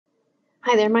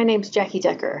Hi there, my name's Jackie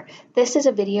Decker. This is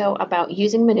a video about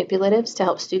using manipulatives to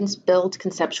help students build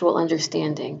conceptual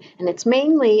understanding. And it's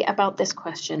mainly about this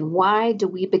question: why do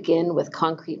we begin with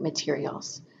concrete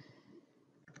materials?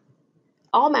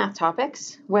 All math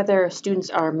topics, whether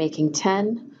students are making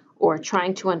 10 or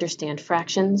trying to understand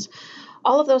fractions,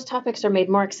 all of those topics are made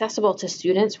more accessible to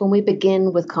students when we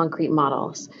begin with concrete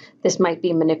models. This might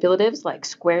be manipulatives like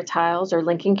square tiles or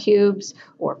linking cubes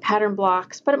or pattern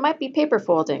blocks, but it might be paper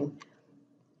folding.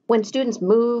 When students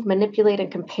move, manipulate,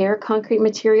 and compare concrete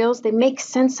materials, they make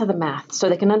sense of the math so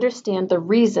they can understand the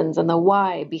reasons and the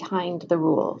why behind the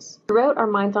rules. Throughout our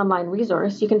Minds Online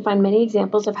resource, you can find many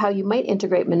examples of how you might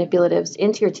integrate manipulatives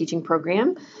into your teaching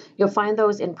program. You'll find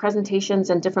those in presentations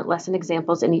and different lesson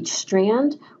examples in each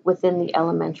strand within the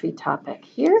elementary topic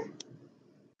here.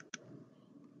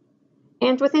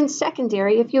 And within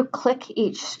secondary, if you click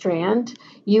each strand,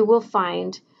 you will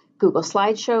find Google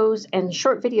slideshows and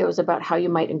short videos about how you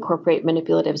might incorporate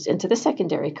manipulatives into the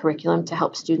secondary curriculum to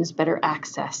help students better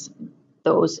access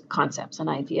those concepts and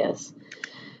ideas.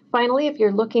 Finally, if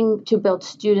you're looking to build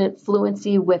student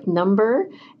fluency with number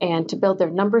and to build their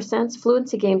number sense,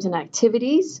 fluency games and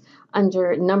activities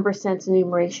under number sense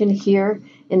enumeration here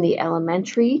in the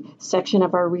elementary section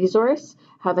of our resource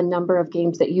have a number of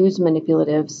games that use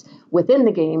manipulatives within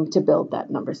the game to build that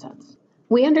number sense.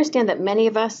 We understand that many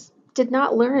of us did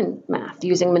not learn math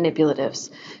using manipulatives,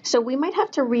 so we might have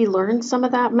to relearn some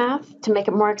of that math to make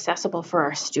it more accessible for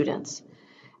our students.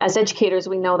 As educators,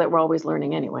 we know that we're always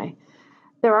learning anyway.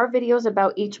 There are videos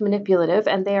about each manipulative,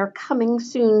 and they are coming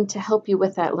soon to help you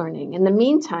with that learning. In the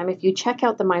meantime, if you check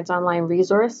out the Minds Online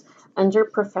resource under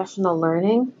Professional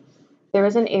Learning, there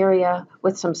is an area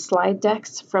with some slide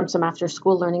decks from some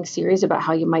after-school learning series about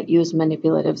how you might use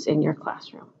manipulatives in your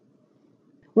classroom.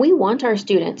 We want our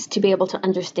students to be able to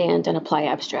understand and apply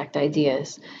abstract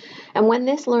ideas. And when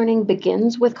this learning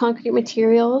begins with concrete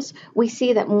materials, we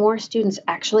see that more students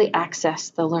actually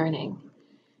access the learning.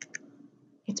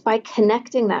 It's by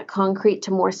connecting that concrete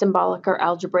to more symbolic or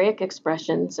algebraic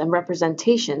expressions and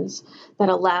representations that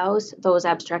allows those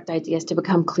abstract ideas to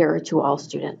become clearer to all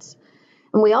students.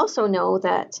 And we also know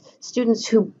that students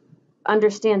who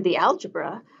understand the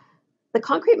algebra, the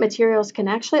concrete materials can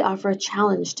actually offer a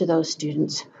challenge to those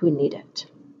students who need it.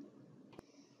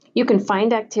 You can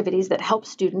find activities that help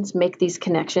students make these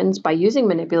connections by using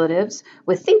manipulatives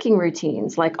with thinking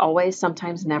routines like always,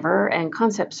 sometimes, never, and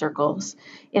concept circles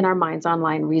in our Minds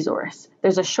Online resource.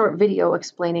 There's a short video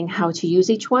explaining how to use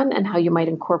each one and how you might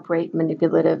incorporate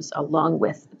manipulatives along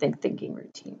with the thinking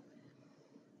routine.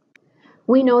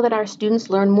 We know that our students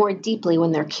learn more deeply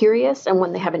when they're curious and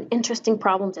when they have an interesting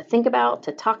problem to think about,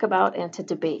 to talk about, and to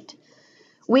debate.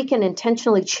 We can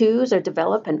intentionally choose or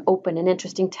develop an open and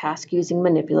interesting task using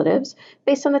manipulatives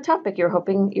based on the topic you're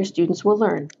hoping your students will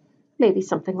learn. Maybe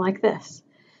something like this.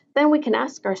 Then we can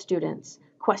ask our students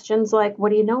questions like,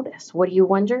 what do you notice? What do you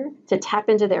wonder? To tap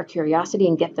into their curiosity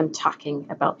and get them talking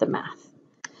about the math.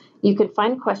 You can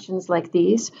find questions like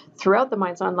these throughout the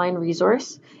Minds Online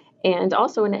resource and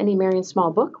also in any Marion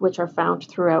Small book, which are found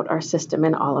throughout our system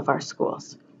in all of our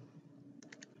schools.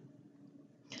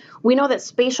 We know that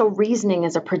spatial reasoning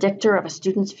is a predictor of a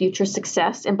student's future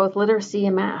success in both literacy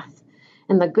and math.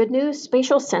 And the good news,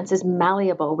 spatial sense is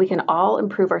malleable. We can all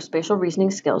improve our spatial reasoning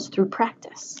skills through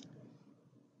practice.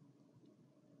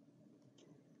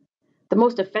 The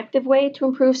most effective way to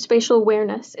improve spatial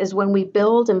awareness is when we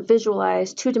build and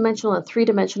visualize two-dimensional and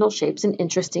three-dimensional shapes in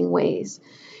interesting ways.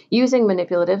 Using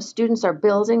manipulatives, students are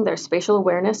building their spatial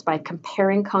awareness by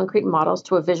comparing concrete models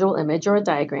to a visual image or a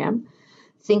diagram,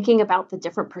 thinking about the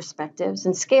different perspectives,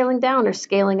 and scaling down or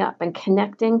scaling up and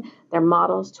connecting their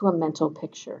models to a mental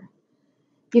picture.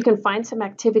 You can find some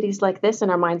activities like this in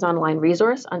our Minds Online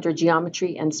resource under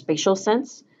Geometry and Spatial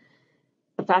Sense.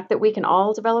 The fact that we can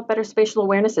all develop better spatial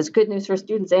awareness is good news for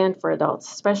students and for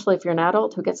adults, especially if you're an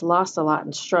adult who gets lost a lot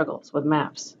and struggles with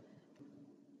maps.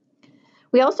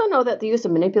 We also know that the use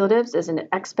of manipulatives is an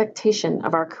expectation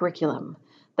of our curriculum.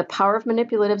 The power of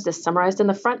manipulatives is summarized in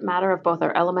the front matter of both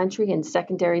our elementary and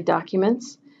secondary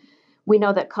documents. We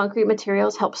know that concrete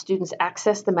materials help students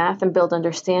access the math and build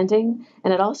understanding,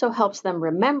 and it also helps them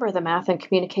remember the math and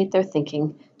communicate their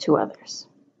thinking to others.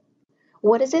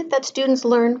 What is it that students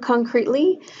learn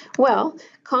concretely? Well,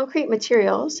 concrete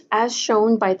materials, as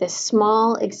shown by this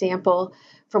small example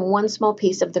from one small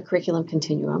piece of the curriculum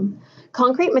continuum,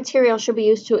 concrete material should be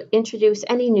used to introduce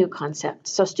any new concept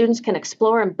so students can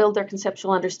explore and build their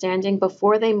conceptual understanding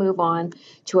before they move on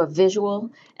to a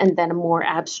visual and then a more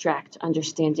abstract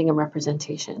understanding and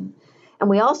representation. And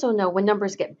we also know when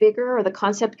numbers get bigger or the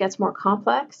concept gets more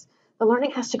complex, the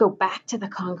learning has to go back to the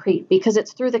concrete because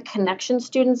it's through the connection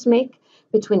students make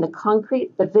between the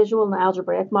concrete, the visual, and the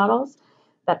algebraic models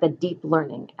that the deep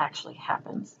learning actually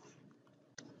happens.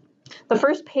 The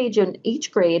first page in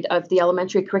each grade of the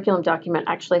elementary curriculum document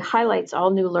actually highlights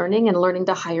all new learning and learning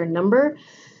to higher number.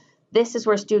 This is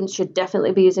where students should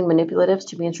definitely be using manipulatives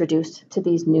to be introduced to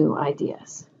these new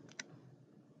ideas.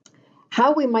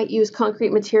 How we might use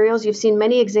concrete materials. You've seen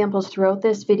many examples throughout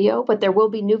this video, but there will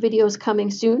be new videos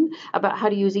coming soon about how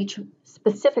to use each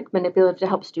specific manipulative to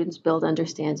help students build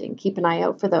understanding. Keep an eye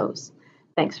out for those.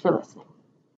 Thanks for listening.